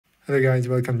Hello guys,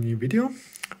 welcome to a new video.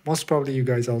 Most probably you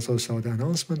guys also saw the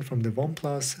announcement from the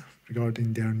OnePlus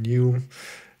regarding their new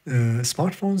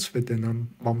smartphones with the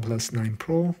OnePlus 9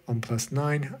 Pro, OnePlus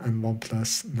 9 and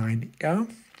OnePlus 9 Air.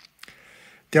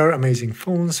 They are amazing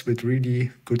phones with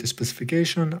really good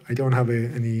specification. I don't have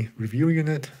any review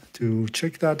unit to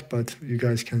check that, but you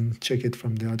guys can check it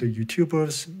from the other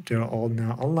YouTubers. They're all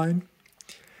now online.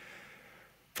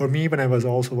 For me, when I was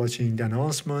also watching the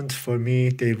announcement, for me,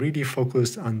 they really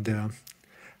focused on the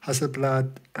Hasselblad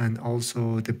and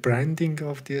also the branding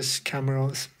of these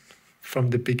cameras. From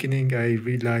the beginning, I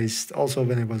realized also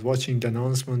when I was watching the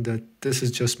announcement that this is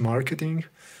just marketing,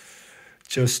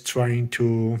 just trying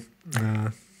to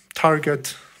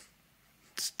target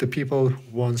the people who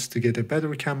wants to get a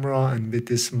better camera, and with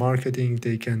this marketing,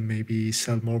 they can maybe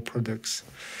sell more products.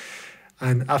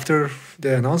 And after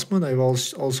the announcement, I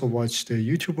also watched the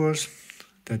YouTubers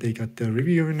that they got the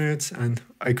review units, and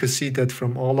I could see that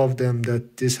from all of them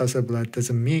that this Hasselblad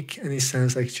doesn't make any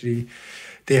sense. Actually,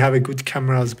 they have a good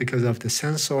cameras because of the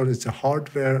sensor, it's the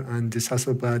hardware, and this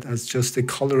Hasselblad has just the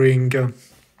coloring.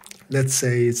 Let's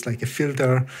say it's like a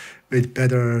filter with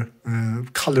better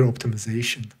color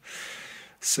optimization.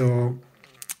 So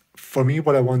for me,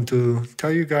 what I want to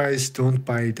tell you guys, don't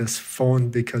buy this phone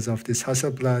because of this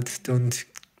Hasselblad. Don't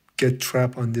get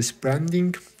trapped on this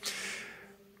branding.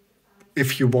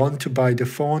 If you want to buy the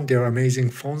phone, they're amazing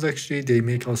phones actually. They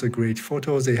make also great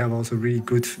photos. They have also really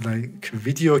good like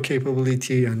video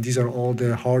capability, and these are all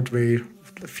the hardware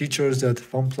features that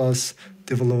OnePlus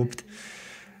developed.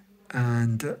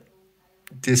 And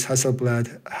this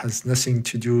Hasselblad has nothing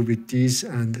to do with these,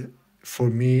 and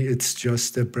for me, it's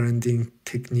just a branding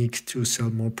technique to sell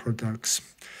more products.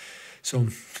 So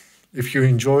if you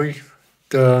enjoy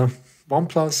the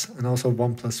OnePlus and also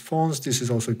OnePlus phones, this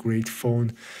is also a great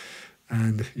phone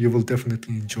and you will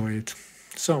definitely enjoy it.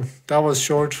 So that was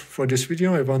short for this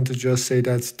video. I want to just say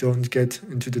that don't get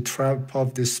into the trap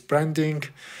of this branding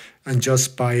and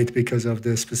just buy it because of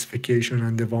the specification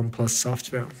and the OnePlus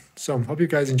software. So hope you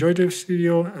guys enjoyed this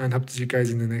video and hope to see you guys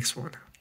in the next one.